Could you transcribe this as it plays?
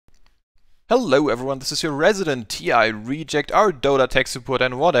Hello everyone, this is your resident TI reject, our Dota tech support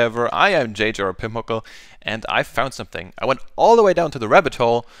and whatever. I am JJ or Pimhuckle, and I found something. I went all the way down to the rabbit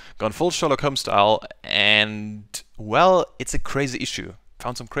hole, gone full Sherlock Holmes style, and well, it's a crazy issue.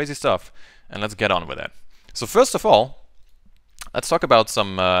 Found some crazy stuff, and let's get on with it. So first of all, let's talk about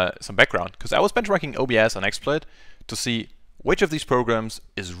some background, because I was benchmarking OBS and XSplit to see which of these programs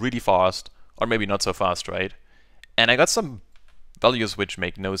is really fast, or maybe not so fast, right? And I got some values which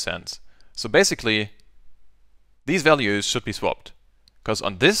make no sense. So basically, these values should be swapped, because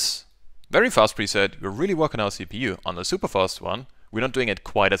on this very fast preset, we're really working our CPU. On the super fast one, we're not doing it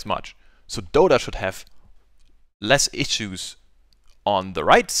quite as much. So Dota should have less issues on the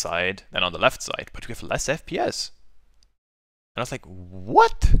right side than on the left side, but we have less FPS. And I was like,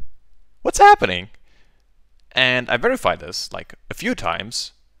 what? What's happening? And I verified this like a few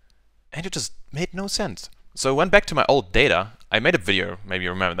times, and it just made no sense. So I went back to my old data. I made a video, maybe you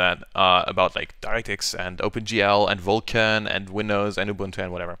remember that, about like DirectX and OpenGL and Vulkan and Windows and Ubuntu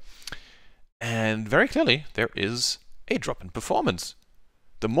and whatever. And very clearly, there is a drop in performance.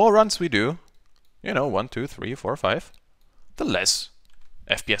 The more runs we do, 1, 2, 3, 4, 5, the less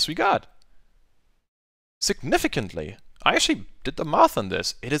FPS we got. Significantly. I actually did the math on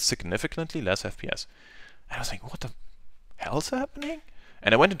this. It is significantly less FPS. And I was like, what the hell's happening?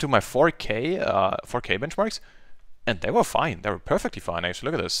 And I went into my 4K benchmarks, and they were fine. They were perfectly fine,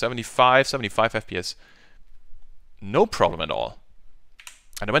 actually. Look at this, 75 FPS. No problem at all.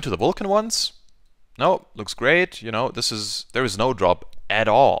 And I went to the Vulkan ones. No, looks great. There is no drop at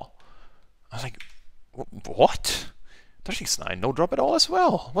all. I was like, what? 36.9, no drop at all as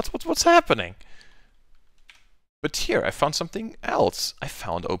well. What's happening? But here, I found something else. I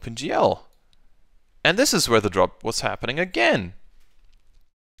found OpenGL. And this is where the drop was happening again.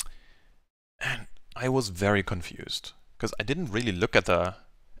 And I was very confused, because I didn't really look at the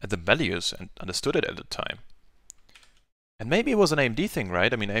values and understood it at the time. And maybe it was an AMD thing,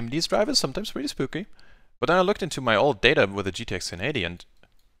 right? I mean, AMD's drive is sometimes pretty spooky. But then I looked into my old data with the GTX 1080, and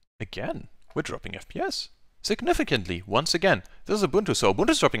again, we're dropping FPS. Significantly, once again. This is Ubuntu, so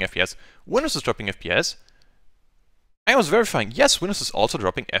Ubuntu's dropping FPS, Windows is dropping FPS. I was verifying, yes, Windows is also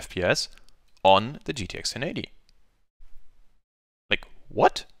dropping FPS on the GTX 1080. Like,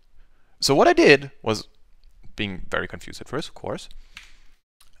 what? So what I did was, being very confused at first, of course,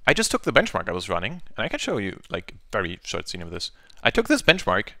 I just took the benchmark I was running, and I can show you like a very short scene of this. I took this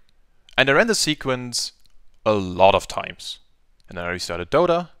benchmark, and I ran the sequence a lot of times. And then I restarted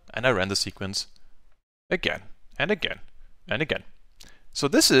Dota, and I ran the sequence again, and again, and again. So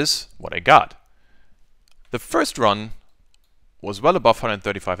this is what I got. The first run was well above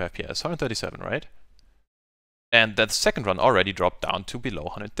 135 FPS, 137, right? And that second run already dropped down to below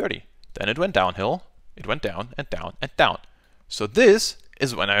 130. Then it went downhill, it went down and down and down. So this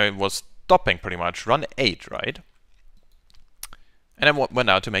is when I was stopping pretty much, run 8, right? And I went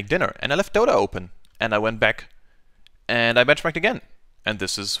out to make dinner, and I left Dota open, and I went back, and I benchmarked again. And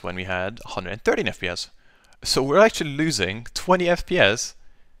this is when we had 113 FPS. So we're actually losing 20 FPS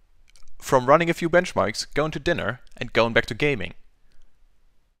from running a few benchmarks, going to dinner, and going back to gaming.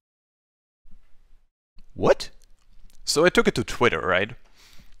 What? So I took it to Twitter, right?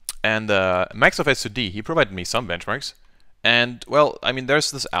 And Max of S2D, he provided me some benchmarks. And, well, I mean, there's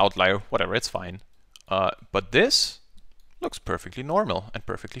this outlier, whatever, it's fine. But this looks perfectly normal and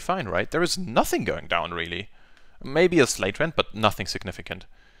perfectly fine, right? There is nothing going down, really. Maybe a slight trend, but nothing significant.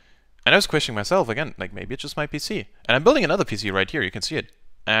 And I was questioning myself again, like, maybe it's just my PC. And I'm building another PC right here, you can see it.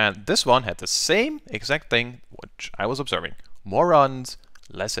 And this one had the same exact thing which I was observing. More runs,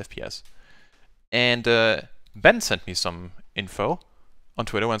 less FPS. And Ben sent me some info on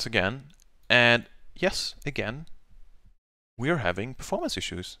Twitter once again, and yes, again, we are having performance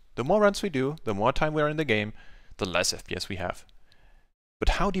issues. The more runs we do, the more time we are in the game, the less FPS we have. But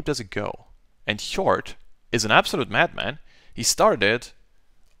how deep does it go? And Hjort is an absolute madman. He started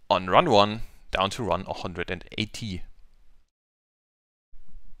on run 1 down to run 180.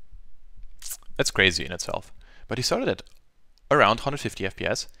 That's crazy in itself. But he started at around 150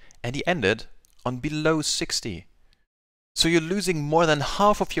 FPS, and he ended on below 60. So you're losing more than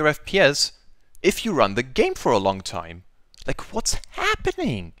half of your FPS if you run the game for a long time. Like, what's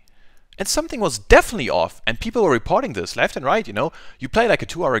happening? And something was definitely off, and people were reporting this left and right, You play like a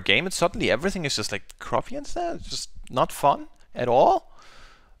 2-hour game, and suddenly everything is just like crappy and stuff. It's just not fun at all.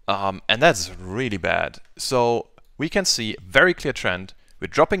 And that's really bad. So we can see a very clear trend. We're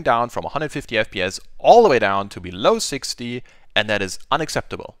dropping down from 150 FPS all the way down to below 60, and that is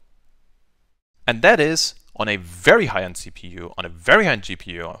unacceptable. And that is on a very high-end CPU, on a very high-end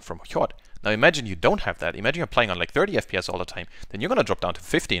GPU from Hjort. Now imagine you don't have that. Imagine you're playing on like 30 FPS all the time. Then you're gonna drop down to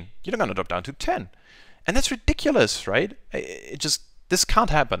 15. You're gonna drop down to 10. And that's ridiculous, right? This can't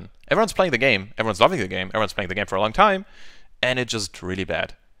happen. Everyone's playing the game. Everyone's loving the game. Everyone's playing the game for a long time. And it's just really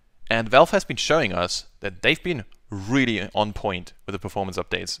bad. And Valve has been showing us that they've been really on point with the performance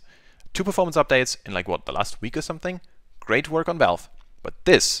updates. 2 performance updates in like what, the last week or something? Great work on Valve. But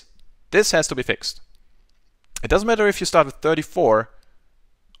this has to be fixed. It doesn't matter if you start with 34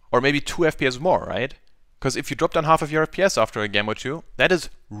 or maybe 2 FPS more, right? Because if you drop down half of your FPS after a game or 2, that is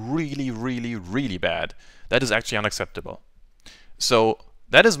really, really, really bad. That is actually unacceptable. So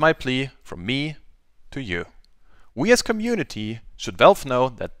that is my plea from me to you. We as community should Valve know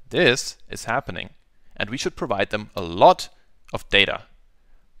that this is happening, and we should provide them a lot of data.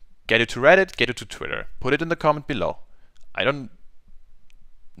 Get it to Reddit, get it to Twitter, put it in the comment below. I don't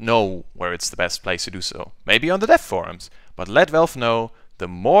know where it's the best place to do so. Maybe on the dev forums, but let Valve know the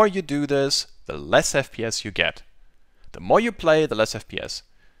more you do this, the less FPS you get. The more you play, the less FPS.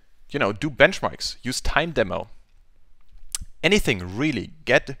 You know, do benchmarks, use timedemo. Anything really,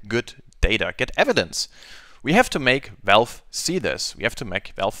 get good data, get evidence. We have to make Valve see this. We have to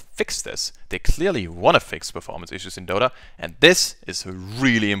make Valve fix this. They clearly want to fix performance issues in Dota, and this is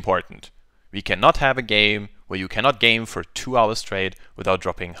really important. We cannot have a game where you cannot game for 2 hours straight without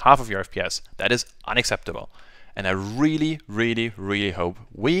dropping half of your FPS. That is unacceptable. And I really, really, really hope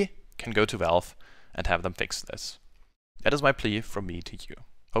we can go to Valve and have them fix this. That is my plea from me to you.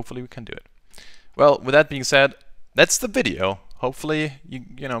 Hopefully we can do it. Well, with that being said, that's the video. Hopefully,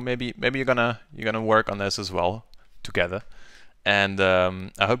 you know, maybe you're gonna work on this as well together. And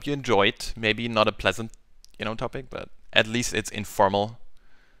I hope you enjoyed. Maybe not a pleasant, topic, but at least it's informal.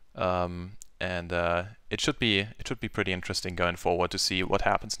 And it should be pretty interesting going forward to see what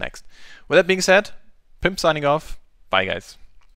happens next. With that being said, Pimp signing off. Bye, guys.